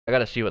I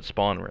gotta see what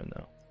spawn we're in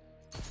though.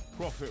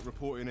 Profit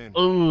reporting in.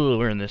 Oh,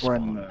 we're in this We're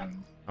spawn.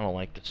 in I don't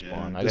like this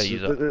spawn. Yeah, I gotta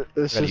use a.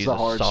 this is the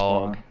hard SOG.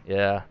 spawn.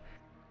 Yeah,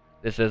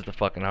 this is the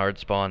fucking hard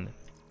spawn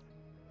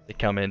to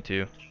come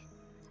into.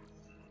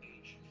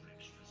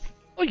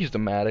 I'll use the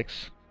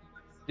Maddox,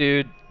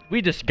 dude.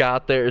 We just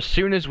got there as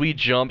soon as we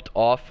jumped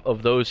off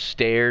of those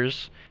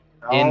stairs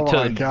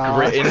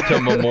into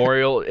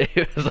Memorial.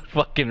 It was a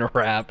fucking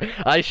wrap.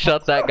 I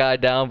shut that guy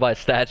down by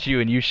statue,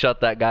 and you shut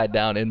that guy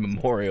down in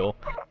Memorial.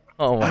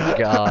 Oh my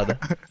god,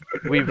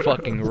 we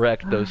fucking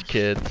wrecked those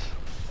kids.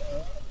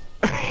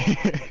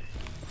 Capture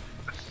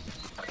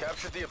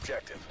the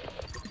objective.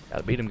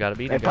 Gotta beat him. Gotta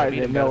beat him. They probably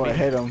didn't know what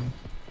hit him.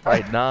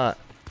 Probably not.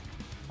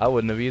 I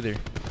wouldn't have either.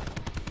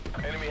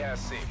 Enemy has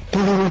C.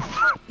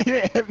 He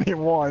didn't hit me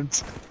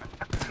once.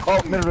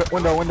 Oh,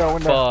 window.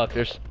 Fuck,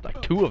 there's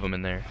like 2 of them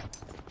in there.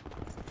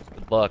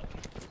 Good luck.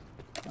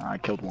 I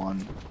killed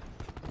one.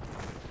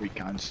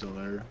 Recon's still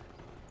there.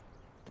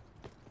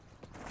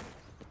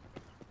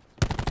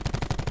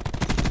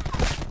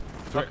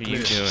 What are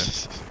you doing?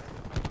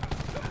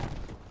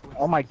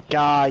 Oh my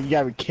god, you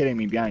gotta be kidding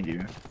me behind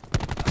you.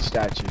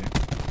 Statue.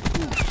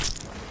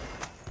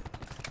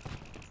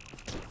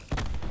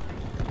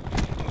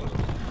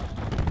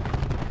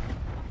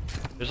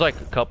 There's like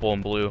a couple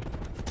in blue.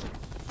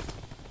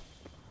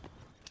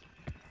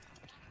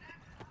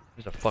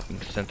 There's a fucking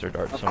sensor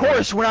dart somewhere. Of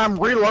course, when I'm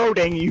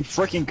reloading, you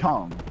freaking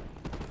come.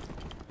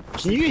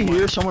 Can you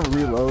hear someone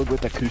reload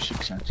with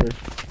acoustic sensor?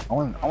 I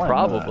want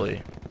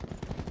Probably.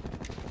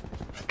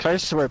 Cause I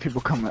swear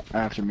people come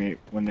after me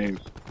when they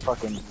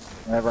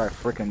whenever I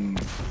freaking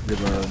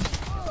reload.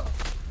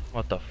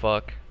 What the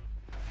fuck?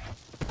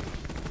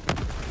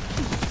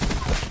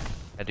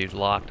 That dude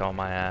locked on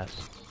my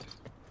ass.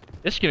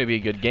 This is gonna be a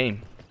good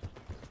game.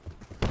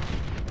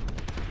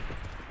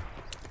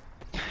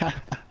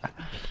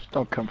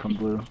 Don't come from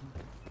blue.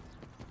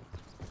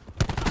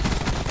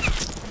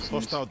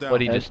 Hostile down.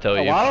 What'd he just tell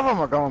A you? lot of them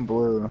are going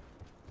blue.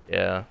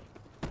 Yeah.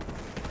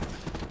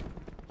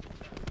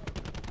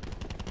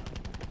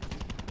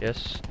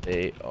 Yes,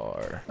 they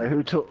are. Like,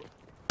 who told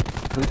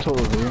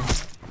who?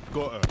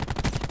 Got her.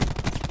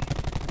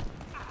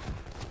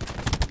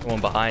 One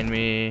behind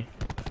me.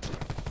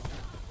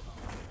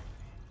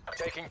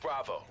 Taking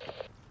Bravo.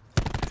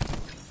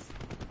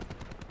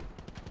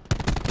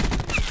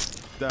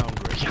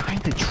 Downgrade.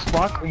 Behind the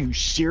truck? Are you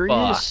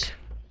serious?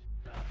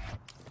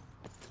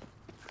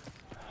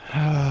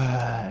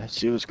 Let's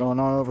see what's going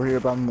on over here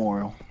by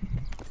Memorial.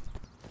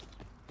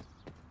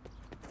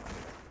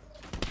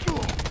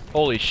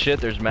 Holy shit,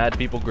 there's mad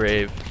people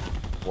grave.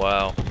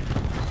 Wow.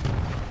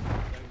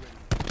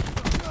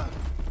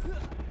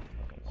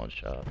 One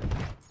shot.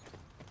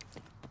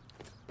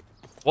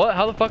 What?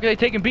 How the fuck are they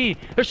taking B?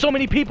 There's so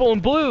many people in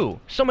blue!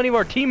 So many of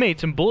our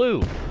teammates in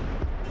blue!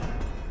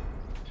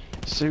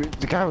 So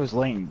the guy was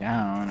laying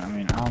down. I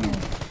mean, I don't know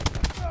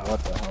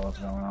what the hell is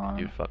going on.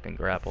 Dude fucking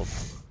grappled.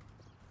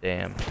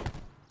 Damn.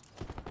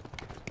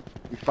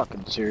 You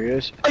fucking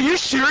serious? Are you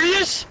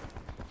serious?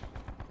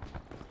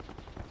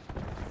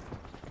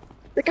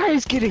 The guy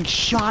is getting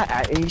shot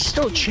at and he's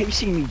still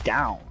chasing me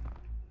down.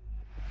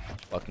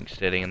 Fucking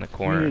sitting in the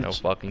corner, no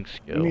fucking You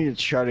skill. need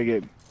to try to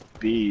get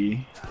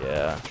B.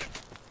 Yeah.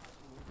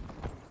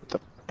 They're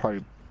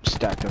probably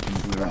stacked up in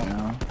blue right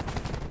now.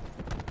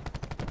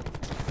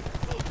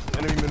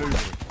 Enemy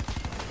maneuvering.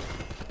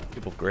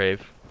 People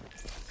grave.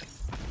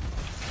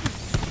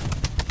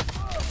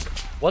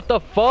 What the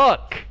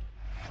fuck?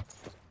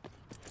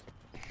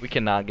 We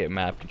cannot get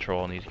map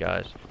control on these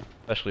guys.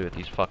 Especially with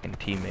these fucking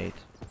teammates.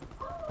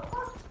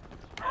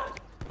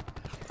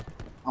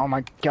 Oh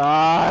my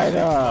god!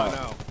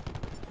 Now.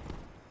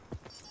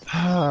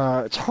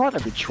 It's hard to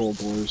control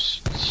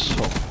blues. It's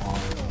so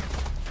hard.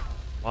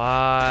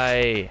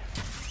 Why?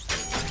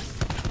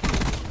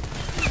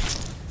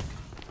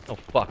 No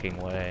fucking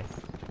way.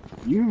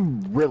 You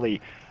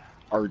really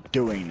are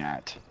doing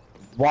that.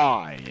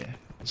 Why?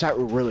 Is that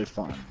really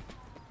fun?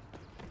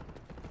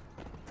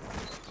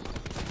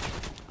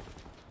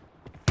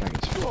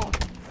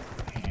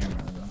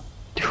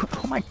 Dude,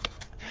 oh my.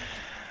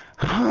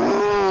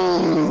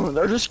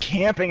 They're just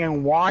camping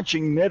and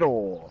watching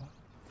middle.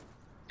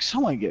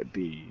 Someone get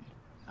B.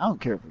 I don't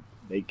care if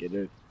they get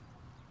it.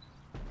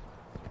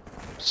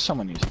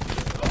 Someone needs to get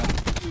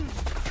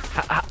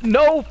it.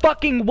 No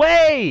fucking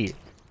way!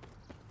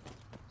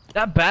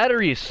 That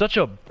battery is such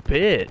a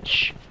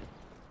bitch.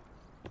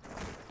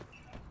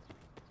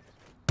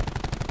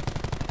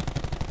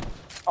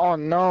 Oh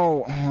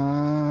no.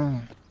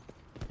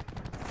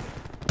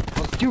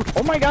 Dude,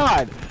 oh my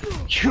god.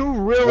 You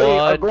really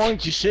are going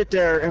to sit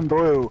there in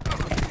blue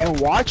and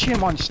watch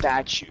him on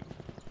statue.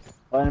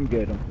 Let him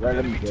get him. Let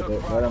him get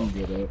it. Let him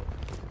get it.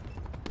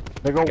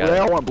 They go. They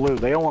all want blue.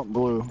 They all want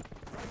blue.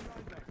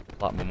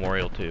 Lot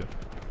Memorial too.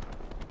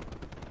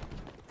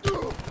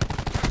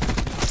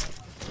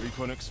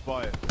 Recon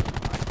expired.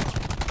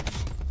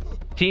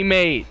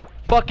 Teammate,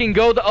 fucking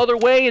go the other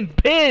way and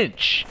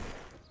pinch.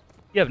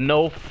 You have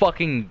no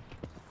fucking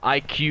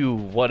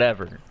IQ,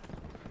 whatever.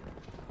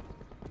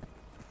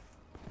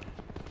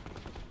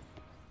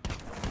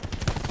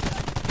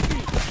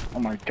 Oh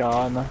my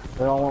god,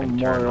 they're all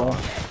Memorial.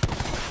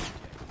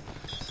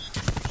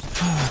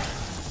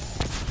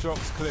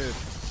 Shots cleared.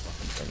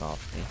 Turn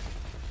off me.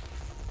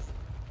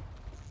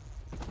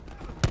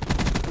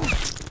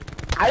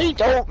 I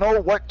don't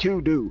know what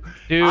to do.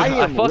 Dude,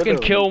 I fucking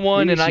kill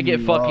one and I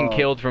get fucking up.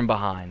 killed from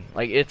behind.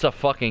 Like, it's a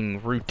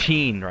fucking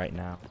routine right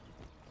now.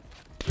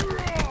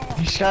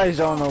 These guys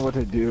don't know what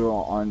to do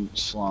on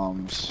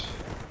slums.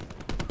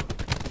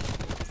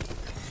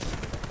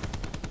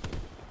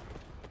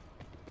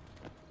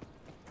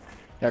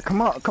 Yeah,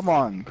 come on, come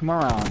on, come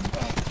around.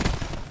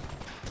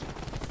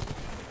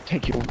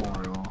 Take your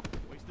Memorial.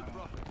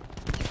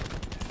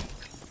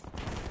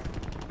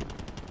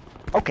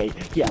 Okay,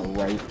 yeah,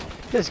 right.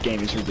 This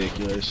game is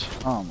ridiculous.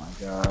 Oh my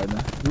god.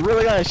 You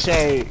really gotta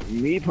say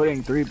me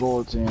putting 3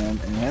 bullets in and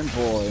him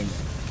pulling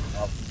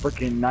a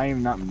freaking not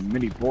even that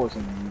many bullets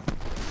in him.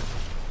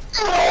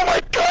 Oh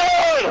my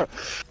god!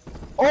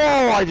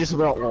 Oh, I just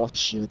about lost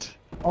shit.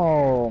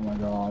 Oh my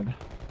god.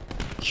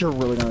 You're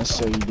really gonna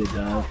say you did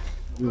that?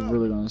 You're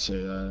really gonna say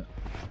that?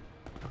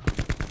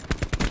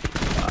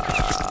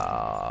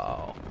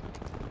 Wow.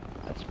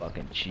 That's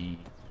fucking cheap.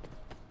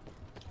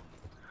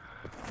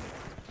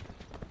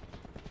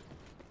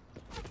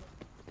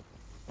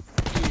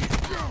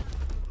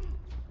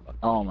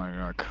 Oh my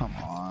god, come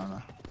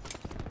on.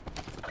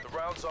 The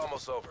round's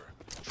almost over.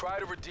 Try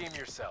to redeem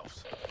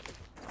yourselves.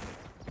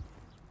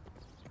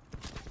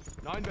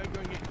 9 bang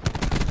going in.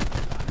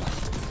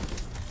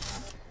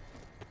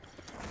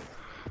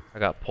 I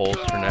got pulse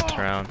for next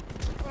round.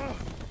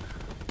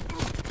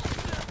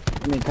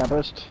 You mean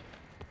Tempest?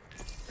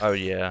 Oh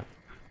yeah.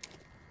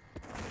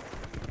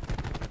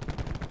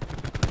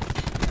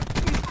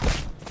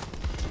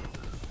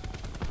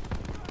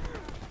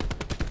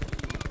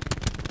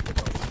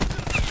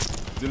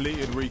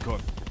 Deleted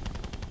recon.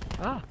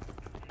 Ah.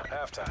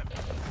 Halftime.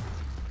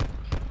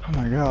 Oh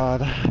my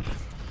god.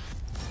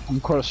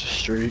 I'm close to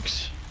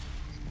streaks.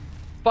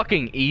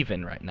 Fucking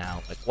even right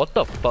now. Like, what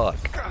the fuck?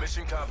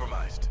 Mission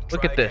compromised.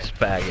 Look Try at this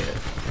faggot.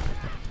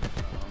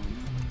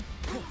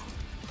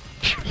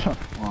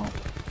 Wow.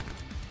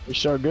 You're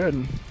so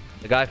good.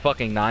 The guy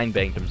fucking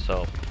 9-banged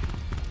himself.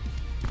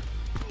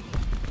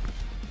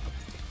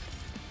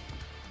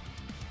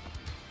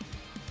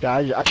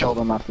 Yeah, I killed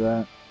him after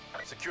that.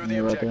 Secure the Yeah,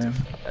 right objective.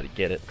 Gotta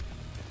get it.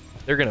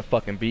 They're gonna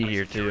fucking be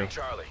here too. Securing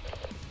Charlie.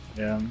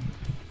 Yeah.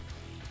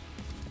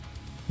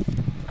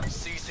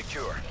 C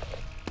secure.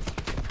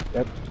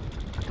 Yep.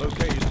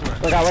 Located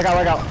threat. Look out, look out,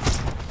 look out.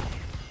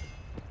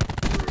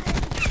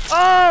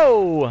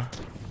 Oh!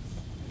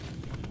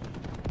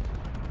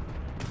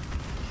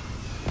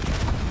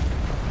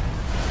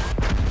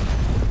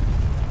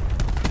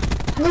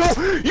 No!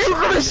 You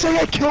were gonna say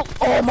I killed.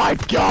 Oh my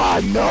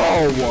god,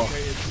 no!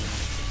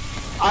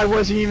 I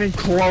wasn't even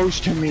close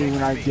to me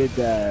when I did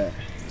that.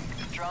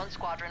 Drone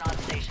squadron on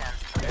station.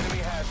 Enemy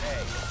has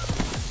A.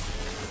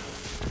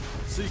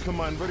 C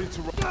command ready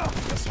to run.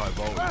 That's high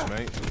voltage,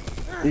 mate.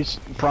 He's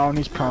prone,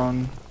 he's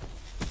prone.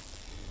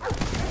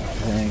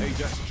 Dang.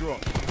 Ajax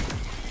drop.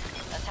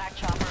 Attack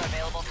chopper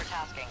available for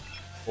tasking.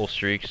 Full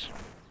streaks.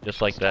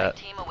 Just like that.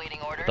 Team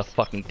awaiting orders. The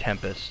fucking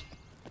Tempest.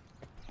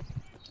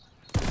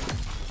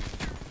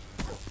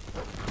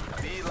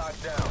 B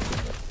locked down.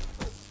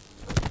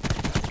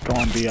 Go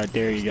on B, I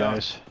dare you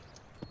guys.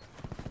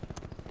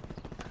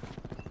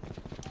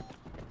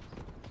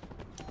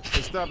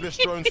 Establish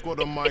drone squad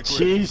on my grid.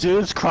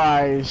 Jesus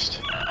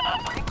Christ.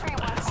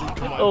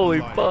 Holy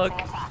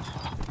fuck.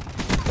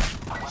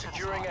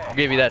 Securing I'll A.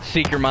 give you that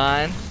seeker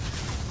mine.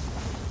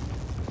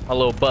 My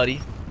little buddy.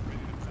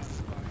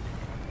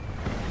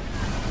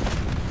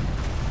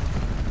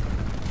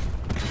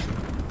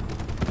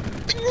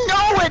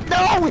 No, it,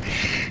 no!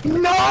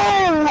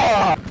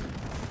 No!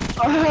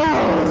 Oh my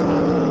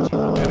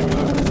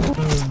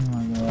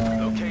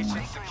god.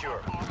 Location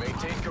secure.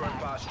 Maintain current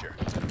posture.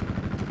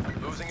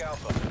 Losing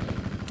Alpha.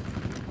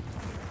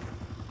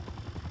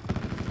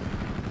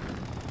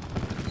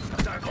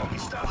 TACOM,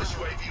 establish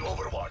UAV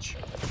overwatch.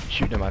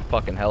 Shooting at my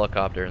fucking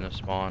helicopter in the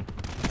spawn.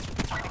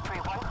 Victory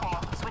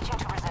 1-4. Switching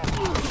to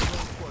reserve.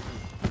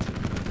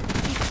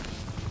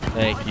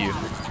 Thank you.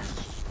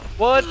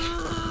 What?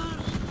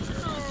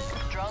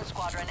 Drone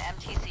squadron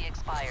MTC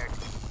expired.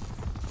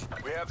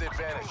 We have the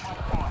advantage.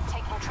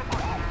 Taking triple.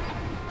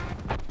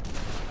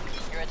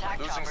 Your attack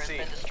Losing chopper has C.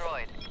 been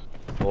destroyed.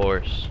 Of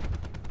course.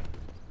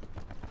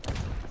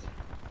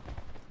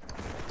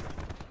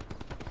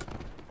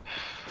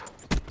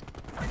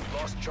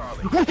 Lost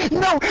Charlie.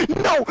 No!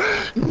 No!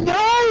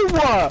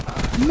 No!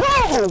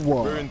 No!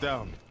 We're in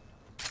down.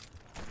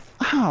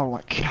 Oh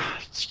my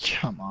god.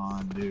 Come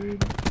on,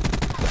 dude.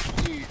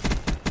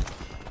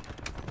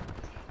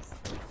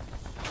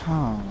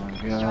 Oh my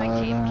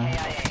Strike team god.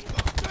 KIA.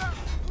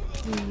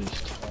 Please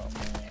tell me.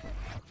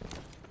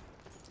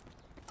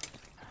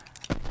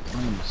 I'm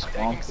in the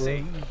Taking swamp.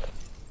 C.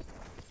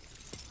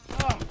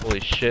 Holy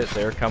shit,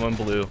 they're coming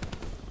blue.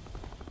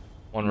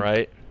 One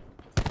right.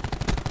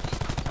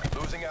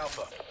 Losing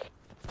Alpha.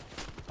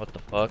 What the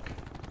fuck?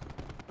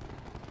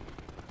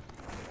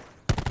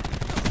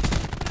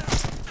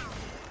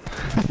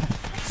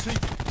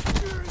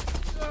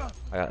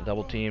 I got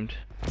double teamed.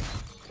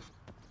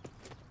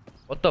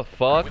 What the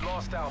fuck? We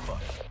lost Alpha.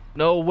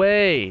 No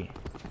way.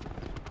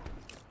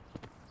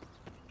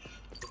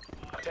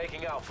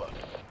 Taking Alpha.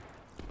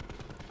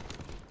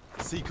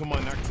 C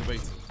command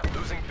activated.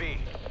 Losing B.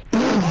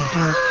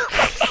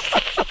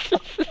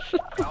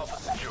 Alpha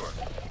secure.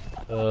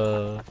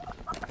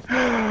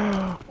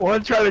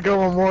 One tried to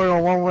go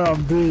Memorial, one went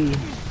on B.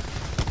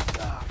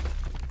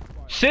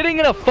 Sitting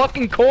in a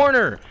fucking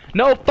corner.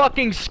 No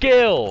fucking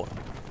skill.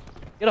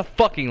 Get a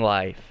fucking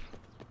life.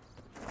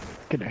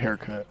 Get a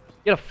haircut.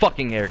 Get a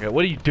fucking haircut.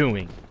 What are you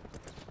doing?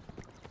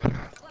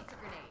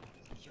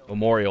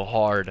 Memorial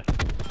hard.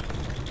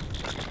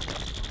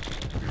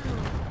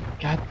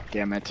 God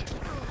damn it.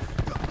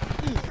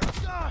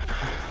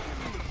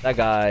 That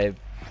guy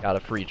got a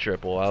free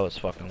triple. I was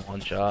fucking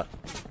one shot.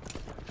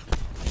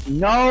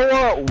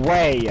 No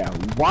way.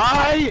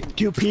 Why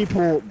do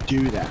people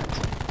do that?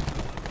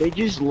 They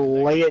just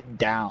lay it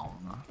down.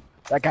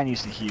 That guy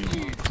needs to heal.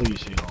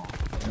 Please heal.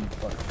 You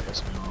fucking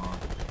piss me off.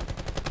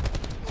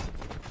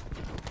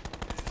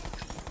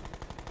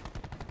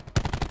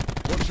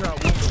 Watch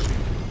out, war machine.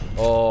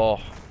 Oh.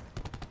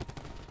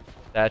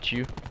 That's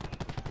you.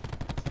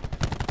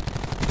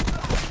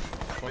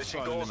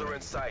 Mission goals are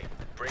in sight.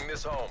 Bring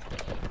this home.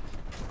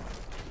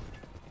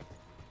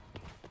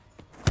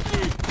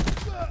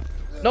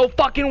 No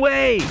fucking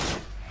way!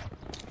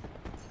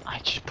 I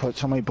just put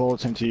so many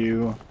bullets into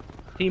you.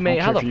 Teammate,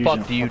 how the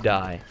fuck do you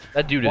die?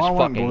 That dude is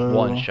fucking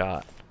one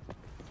shot.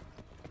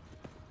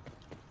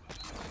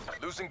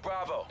 Losing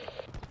Bravo.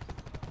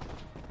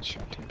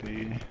 Shot to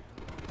B.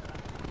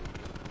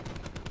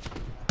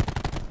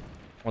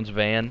 One's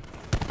van.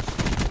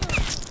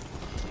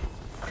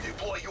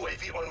 Deploy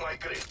UAV on my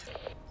grid.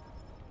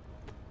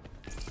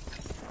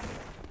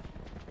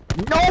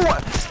 No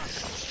one!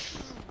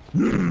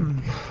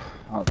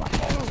 Oh, my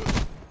fault.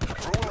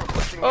 Ruin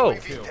requesting Oh.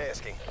 UAV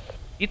tasking.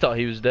 He thought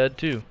he was dead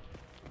too.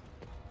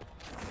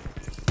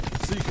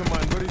 C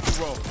command ready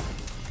to roll.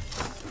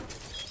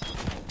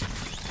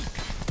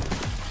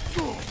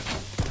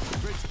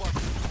 Great spot.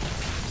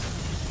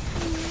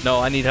 No,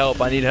 I need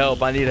help. I need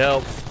help. I need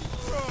help.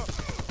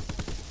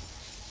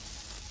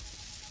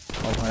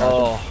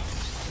 Oh.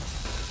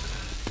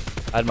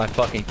 I had my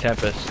fucking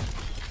Tempest.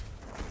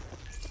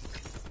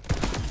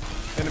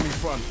 Enemy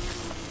front.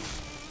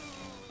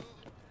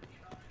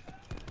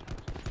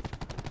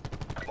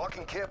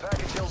 Locking care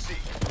package LZ.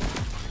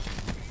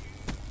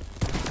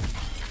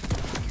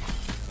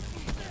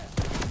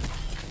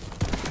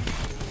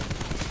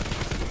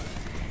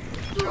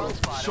 Drone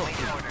spot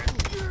awaiting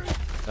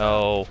orders.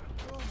 No.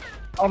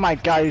 Oh my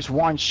god, he's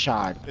one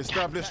shot.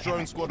 Establish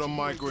drone squad on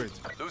my grid.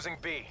 Losing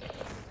B.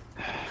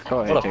 Go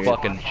ahead, What a dude.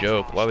 fucking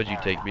joke. Why would you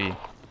take B?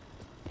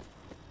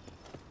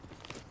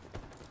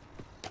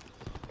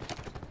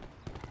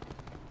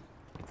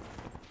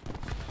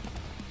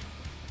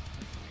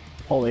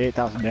 Holy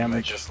 8,000 Make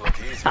damage. this look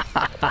easy.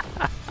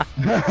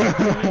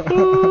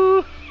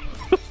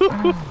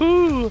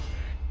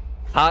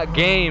 Hot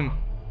game.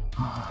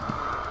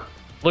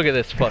 Look at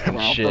this fucking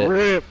Off the shit.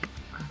 rip.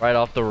 Right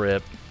off the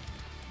rip.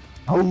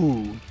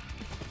 Oh.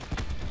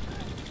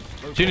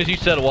 As soon as you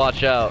said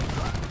watch out.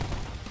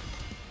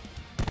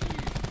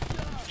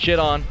 Shit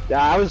on.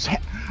 Yeah,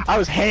 I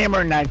was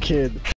hammering that kid.